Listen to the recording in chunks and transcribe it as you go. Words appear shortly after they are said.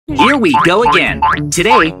Here we go again.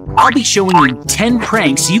 Today, I'll be showing you 10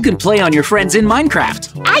 pranks you can play on your friends in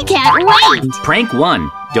Minecraft. I can't wait! Prank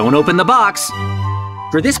 1. Don't open the box.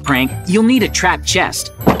 For this prank, you'll need a trap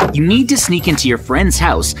chest. You need to sneak into your friend's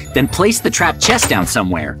house, then place the trap chest down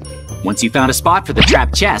somewhere. Once you found a spot for the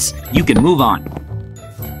trap chest, you can move on.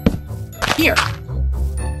 Here.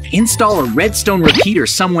 Install a redstone repeater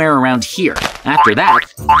somewhere around here. After that,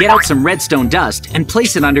 get out some redstone dust and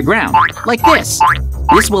place it underground, like this.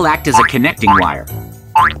 This will act as a connecting wire.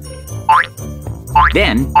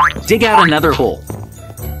 Then, dig out another hole.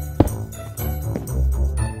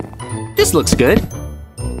 This looks good.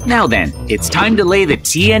 Now then, it's time to lay the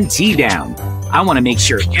TNT down. I want to make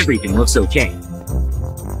sure everything looks okay.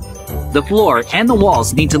 The floor and the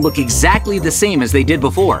walls need to look exactly the same as they did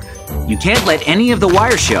before. You can't let any of the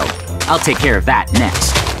wire show. I'll take care of that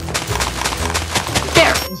next.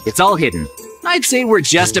 There, it's all hidden. I'd say we're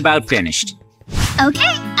just about finished.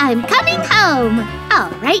 Okay, I'm coming home.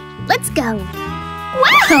 All right, let's go.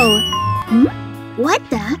 Wow! What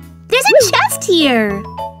the? There's a chest here.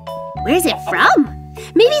 Where's it from?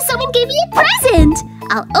 Maybe someone gave me a present.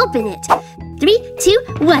 I'll open it. 3,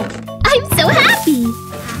 2, 1. I'm so happy.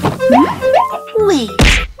 Wait.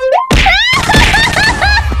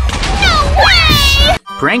 No way!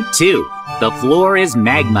 Prank 2. The floor is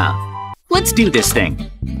magma. Let's do this thing.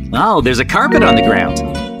 Oh, there's a carpet on the ground.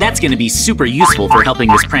 That's going to be super useful for helping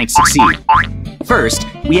this prank succeed. First,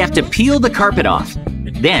 we have to peel the carpet off.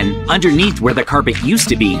 Then, underneath where the carpet used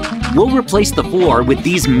to be, we'll replace the floor with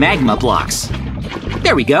these magma blocks.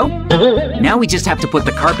 There we go. Now we just have to put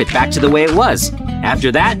the carpet back to the way it was.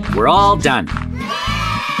 After that, we're all done.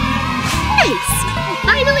 Nice!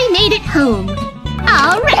 Finally made it home.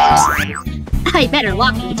 All right. I better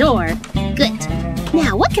lock the door. Good.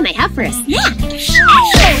 Now, what can I have for a snack?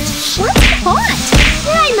 What's hot?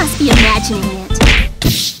 I must be imagining it.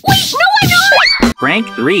 Wait, no, I'm not! Prank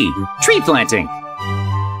 3. Tree planting.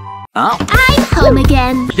 Oh. I'm home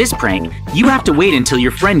again. For this prank, you have to wait until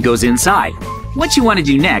your friend goes inside. What you want to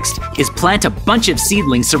do next is plant a bunch of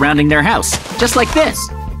seedlings surrounding their house, just like this.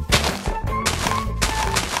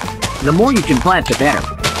 The more you can plant, the better.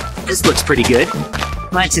 This looks pretty good.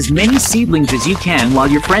 Plant as many seedlings as you can while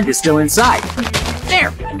your friend is still inside.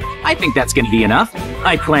 There! I think that's going to be enough.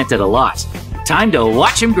 I planted a lot. Time to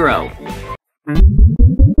watch him grow.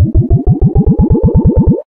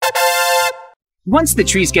 Once the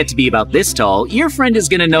trees get to be about this tall, your friend is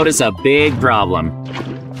going to notice a big problem.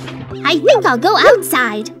 I think I'll go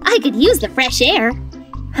outside. I could use the fresh air.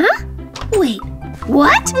 Huh? Wait,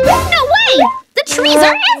 what? No way! The trees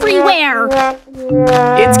are everywhere!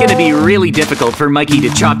 It's gonna be really difficult for Mikey to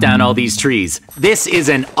chop down all these trees. This is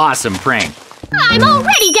an awesome prank. I'm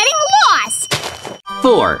already getting lost!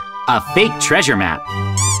 4. A fake treasure map.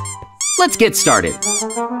 Let's get started.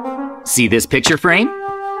 See this picture frame?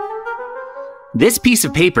 This piece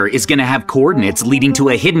of paper is gonna have coordinates leading to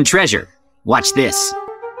a hidden treasure. Watch this.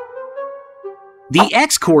 The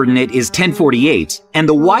x-coordinate is 1048, and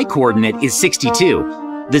the y-coordinate is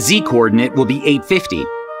 62. The z-coordinate will be 850.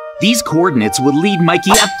 These coordinates will lead Mikey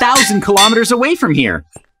 1,000 kilometers away from here.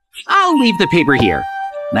 I'll leave the paper here.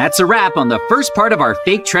 That's a wrap on the first part of our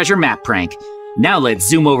fake treasure map prank. Now let's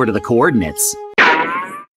zoom over to the coordinates.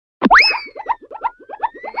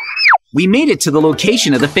 We made it to the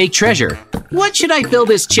location of the fake treasure. What should I fill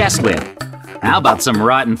this chest with? How about some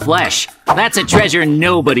rotten flesh? That's a treasure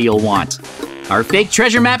nobody'll want. Our fake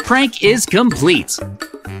treasure map prank is complete.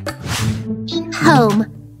 Home.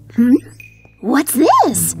 What's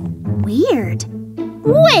this? Weird.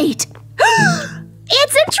 Wait!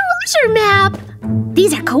 It's a treasure map!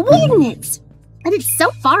 These are coordinates. But it's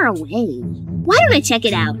so far away. Why don't I check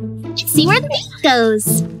it out? Let's see where the map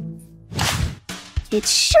goes. It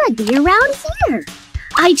should be around here.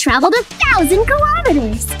 I traveled 1,000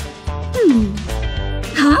 kilometers.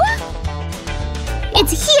 Huh?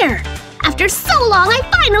 It's here. After so long, I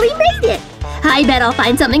finally made it. I bet I'll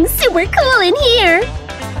find something super cool in here.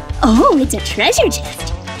 Oh, it's a treasure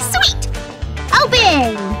chest. Sweet!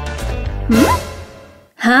 Open!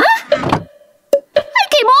 Huh? I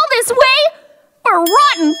came all this way for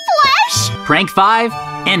rotten flesh? Prank 5.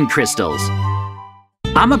 End crystals.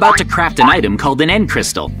 I'm about to craft an item called an end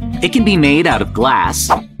crystal. It can be made out of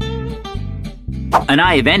glass, an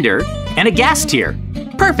eye of ender, and a gas tier.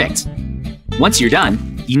 Perfect! Once you're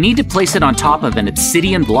done, you need to place it on top of an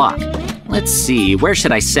obsidian block. Let's see, where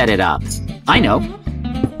should I set it up? I know.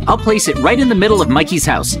 I'll place it right in the middle of Mikey's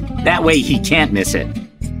house. That way he can't miss it.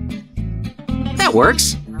 That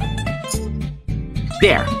works.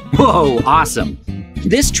 There. Whoa, awesome.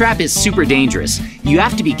 This trap is super dangerous. You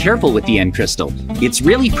have to be careful with the end crystal. It's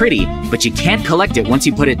really pretty, but you can't collect it once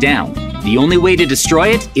you put it down. The only way to destroy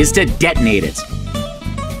it is to detonate it.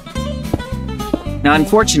 Now,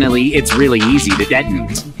 unfortunately, it's really easy to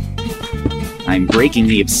detonate. I'm breaking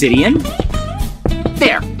the obsidian.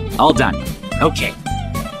 There, all done. Okay.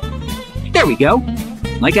 There we go.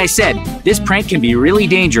 Like I said, this prank can be really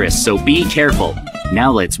dangerous, so be careful.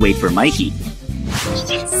 Now let's wait for Mikey.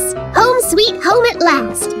 Yes! Home sweet home at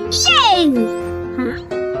last! Yay!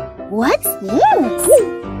 What's this?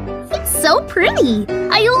 It's so pretty!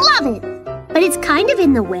 I love it! But it's kind of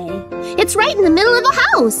in the way. It's right in the middle of the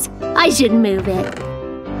house. I should move it.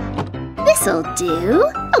 This'll do.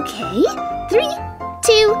 Okay. 3,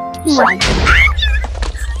 2, 1.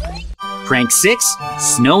 Prank 6,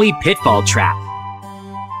 Snowy Pitfall Trap.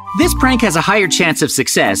 This prank has a higher chance of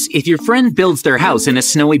success if your friend builds their house in a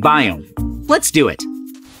snowy biome. Let's do it.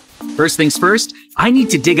 First things first, I need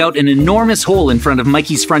to dig out an enormous hole in front of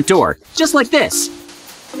Mikey's front door, just like this.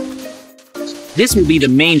 This will be the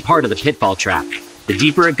main part of the pitfall trap. The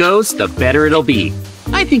deeper it goes, the better it'll be.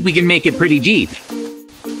 I think we can make it pretty deep.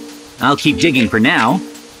 I'll keep digging for now.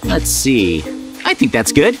 Let's see. I think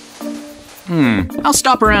that's good. I'll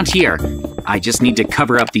stop around here. I just need to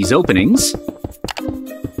cover up these openings.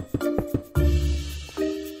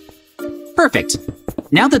 Perfect.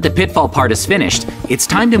 Now that the pitfall part is finished, it's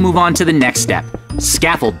time to move on to the next step,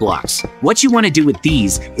 scaffold blocks. What you want to do with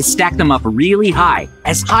these is stack them up really high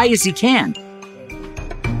as you can.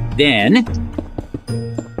 Then,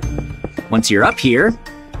 once you're up here,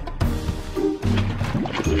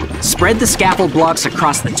 spread the scaffold blocks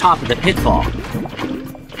across the top of the pitfall.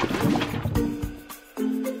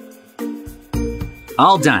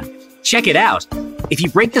 All done. Check it out. If you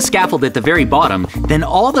break the scaffold at the very bottom, then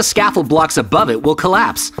all the scaffold blocks above it will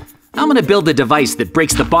collapse. I'm gonna build a device that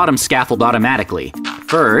breaks the bottom scaffold automatically.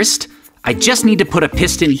 First, I just need to put a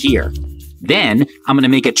piston here. Then, I'm gonna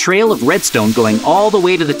make a trail of redstone going all the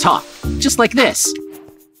way to the top, just like this.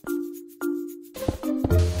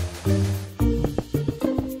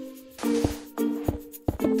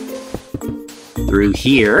 Through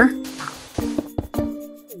here.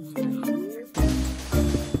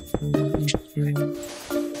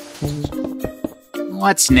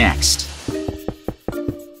 What's next?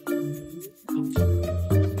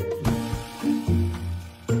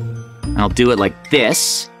 I'll do it like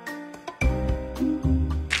this.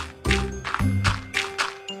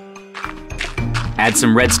 Add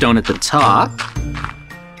some redstone at the top.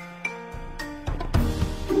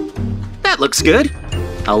 That looks good.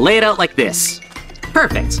 I'll lay it out like this.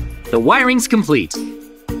 Perfect. The wiring's complete.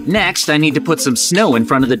 Next, I need to put some snow in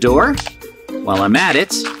front of the door. While I'm at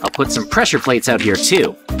it, I'll put some pressure plates out here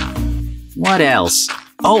too. What else?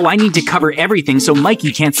 Oh, I need to cover everything so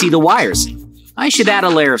Mikey can't see the wires. I should add a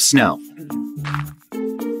layer of snow.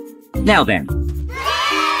 Now then.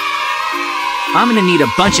 I'm gonna need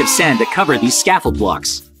a bunch of sand to cover these scaffold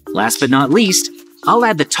blocks. Last but not least, I'll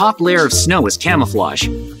add the top layer of snow as camouflage.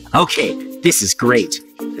 Okay, this is great.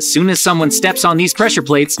 As soon as someone steps on these pressure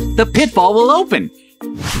plates, the pitfall will open.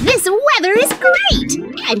 This weather is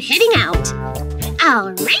great! I'm heading out.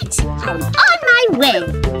 All right, I'm on my way.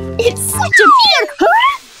 It's such a beautiful...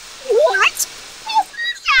 What? What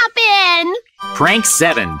happened? Prank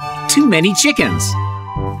 7, Too Many Chickens.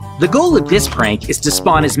 The goal of this prank is to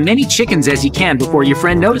spawn as many chickens as you can before your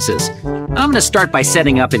friend notices. I'm gonna start by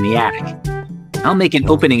setting up in the attic. I'll make an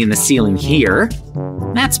opening in the ceiling here.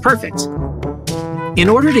 That's perfect. In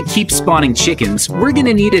order to keep spawning chickens, we're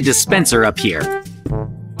gonna need a dispenser up here.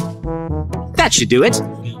 That should do it.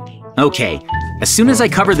 Okay, as soon as I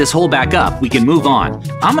cover this hole back up, we can move on.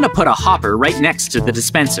 I'm gonna put a hopper right next to the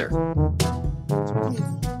dispenser.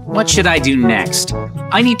 What should I do next?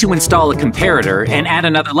 I need to install a comparator and add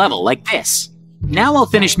another level like this. Now I'll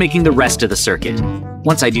finish making the rest of the circuit.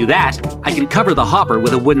 Once I do that, I can cover the hopper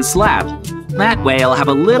with a wooden slab. That way I'll have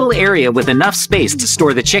a little area with enough space to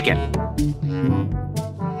store the chicken.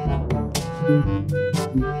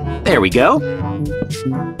 There we go.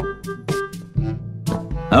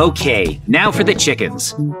 Okay, now for the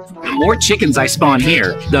chickens. The more chickens I spawn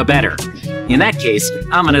here, the better. In that case,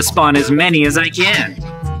 I'm gonna spawn as many as I can.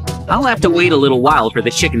 I'll have to wait a little while for the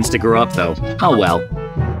chickens to grow up though. Oh well.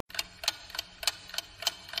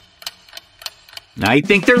 I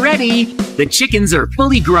think they're ready. The chickens are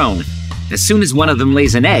fully grown. As soon as one of them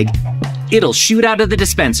lays an egg, it'll shoot out of the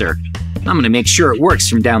dispenser. I'm gonna make sure it works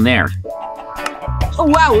from down there. Oh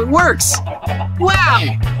wow, it works! Wow!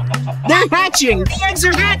 They're hatching! The eggs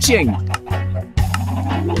are hatching!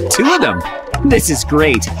 2 of them! This is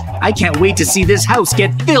great! I can't wait to see this house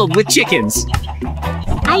get filled with chickens!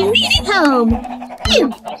 I made it home!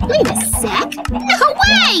 Wait a sec. No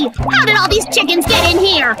way! How did all these chickens get in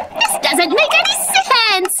here? This doesn't make any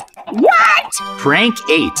sense! What? Prank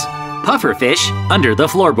 8. Pufferfish under the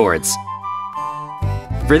floorboards.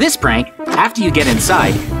 For this prank, after you get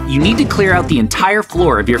inside, you need to clear out the entire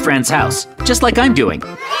floor of your friend's house, just like I'm doing.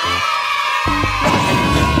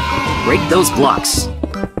 Break those blocks.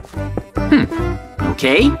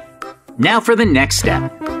 Okay. Now for the next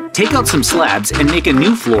step. Take out some slabs and make a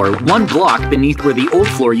new floor 1 block beneath where the old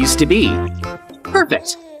floor used to be.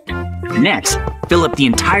 Perfect. Next, fill up the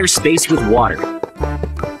entire space with water.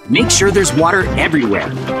 Make sure there's water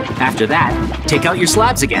everywhere. After that, take out your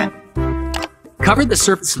slabs again. Cover the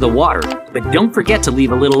surface of the water, but don't forget to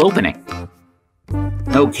leave a little opening.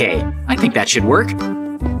 Okay, I think that should work.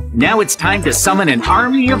 Now it's time to summon an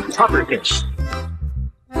army of pufferfish.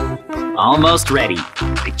 Almost ready.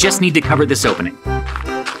 I just need to cover this opening.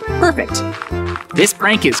 Perfect. This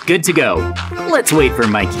prank is good to go. Let's wait for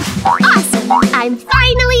Mikey. Awesome! I'm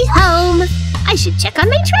finally home! I should check on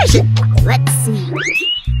my treasure. Let's see.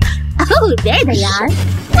 Oh, there they are.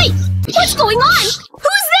 Wait, what's going on?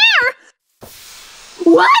 Who's there?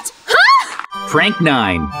 What? Huh? Prank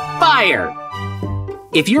 9. Fire!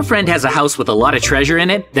 If your friend has a house with a lot of treasure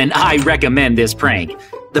in it, then I recommend this prank.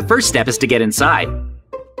 The first step is to get inside.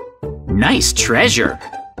 Nice treasure!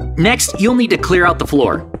 Next, you'll need to clear out the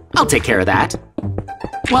floor. I'll take care of that.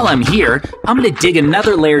 While I'm here, I'm gonna dig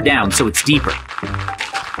another layer down so it's deeper.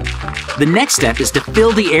 The next step is to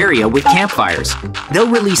fill the area with campfires.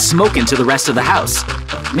 They'll release smoke into the rest of the house.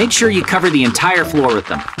 Make sure you cover the entire floor with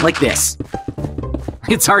them, like this.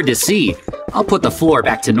 It's hard to see. I'll put the floor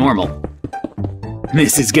back to normal.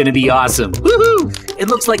 This is gonna be awesome. Woohoo! It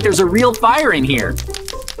looks like there's a real fire in here.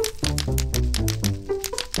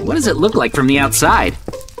 What does it look like from the outside?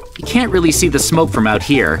 You can't really see the smoke from out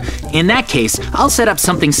here. In that case, I'll set up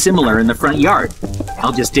something similar in the front yard.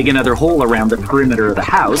 I'll just dig another hole around the perimeter of the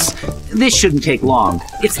house. This shouldn't take long.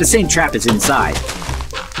 It's the same trap as inside.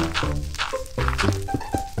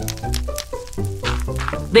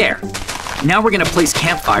 There. Now we're gonna place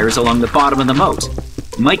campfires along the bottom of the moat.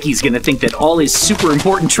 Mikey's gonna think that all his super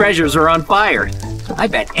important treasures are on fire. I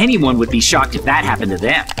bet anyone would be shocked if that happened to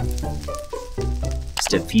them.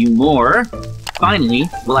 Just a few more. Finally,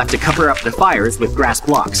 we'll have to cover up the fires with grass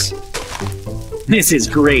blocks. This is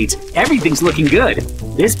great. Everything's looking good.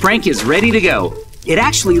 This prank is ready to go. It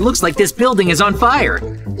actually looks like this building is on fire.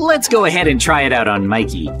 Let's go ahead and try it out on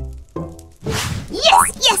Mikey.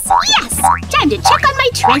 Yes, yes, yes! Time to check on my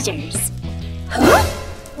treasures. Huh?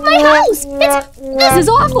 My house! This is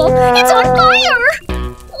awful! It's on fire!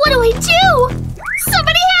 What do I do?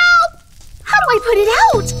 Somebody help! How do I put it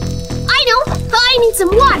out? I know! I need some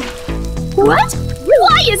water. What?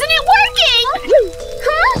 Why isn't it working?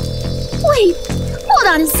 Huh? Wait, hold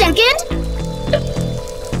on a second.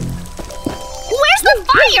 Where's the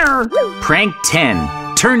fire? Prank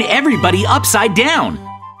 10. Turn everybody upside down.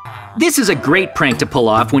 This is a great prank to pull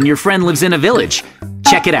off when your friend lives in a village.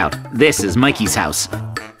 Check it out. This is Mikey's house.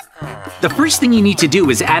 The first thing you need to do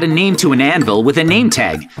is add a name to an anvil with a name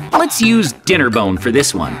tag. Let's use Dinnerbone for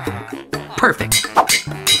this one. Perfect.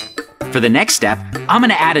 For the next step, I'm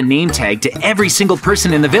gonna add a name tag to every single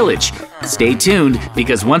person in the village. Stay tuned,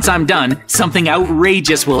 because once I'm done, something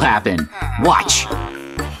outrageous will happen. Watch.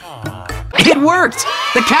 It worked!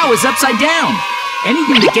 The cow is upside down.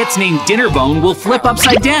 Anything that gets named Dinnerbone will flip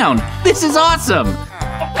upside down. This is awesome.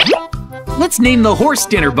 Let's name the horse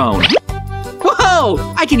Dinnerbone.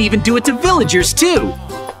 Whoa! I can even do it to villagers too.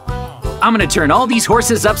 I'm gonna turn all these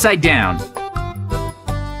horses upside down.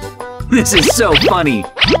 This is so funny.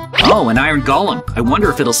 Oh, an iron golem. I wonder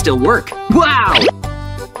if it'll still work. Wow!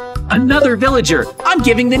 Another villager. I'm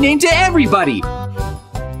giving the name to everybody.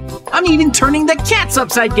 I'm even turning the cats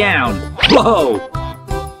upside down. Whoa!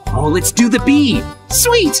 Oh, let's do the bee.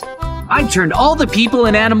 Sweet! I've turned all the people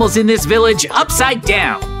and animals in this village upside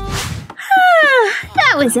down.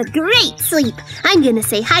 That was a great sleep. I'm gonna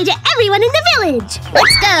say hi to everyone in the village.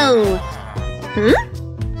 Let's go. Huh?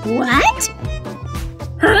 What?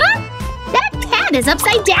 Huh? That cat is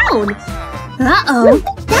upside down. Uh-oh,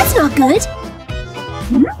 that's not good.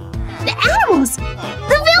 The animals,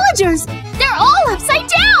 the villagers, they're all upside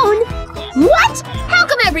down. What? How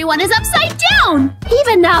come everyone is upside down?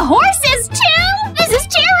 Even the horses too? This is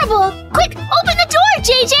terrible. Quick, open the door,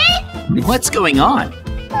 JJ. What's going on?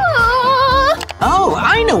 Oh,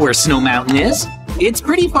 I know where Snow Mountain is. It's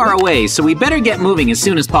pretty far away, so we better get moving as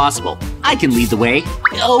soon as possible. I can lead the way.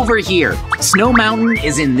 Over here. Snow Mountain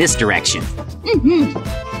is in this direction.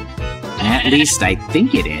 At least I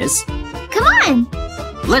think it is. Come on.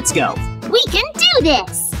 Let's go. We can do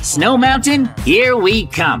this. Snow Mountain, here we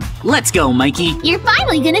come. Let's go, Mikey. You're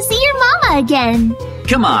finally gonna see your mama again.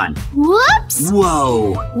 Come on. Whoops!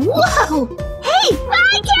 Whoa. Whoa! Hey!